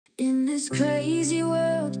In this crazy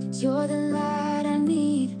world, you're the light I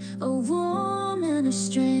need. A woman of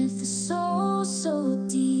strength, a soul so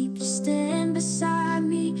deep. You stand beside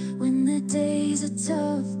me when the days are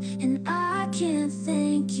tough, and I can't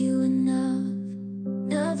thank you enough,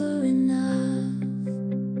 never enough.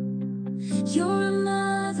 You're a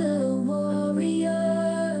mother, a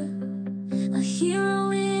warrior, a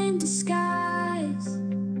hero in disguise.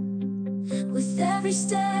 With every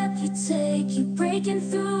step you take, you're breaking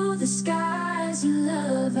through the skies. You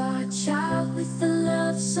love our child with a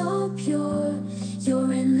love so pure.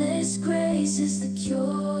 Your endless grace is the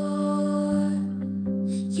cure.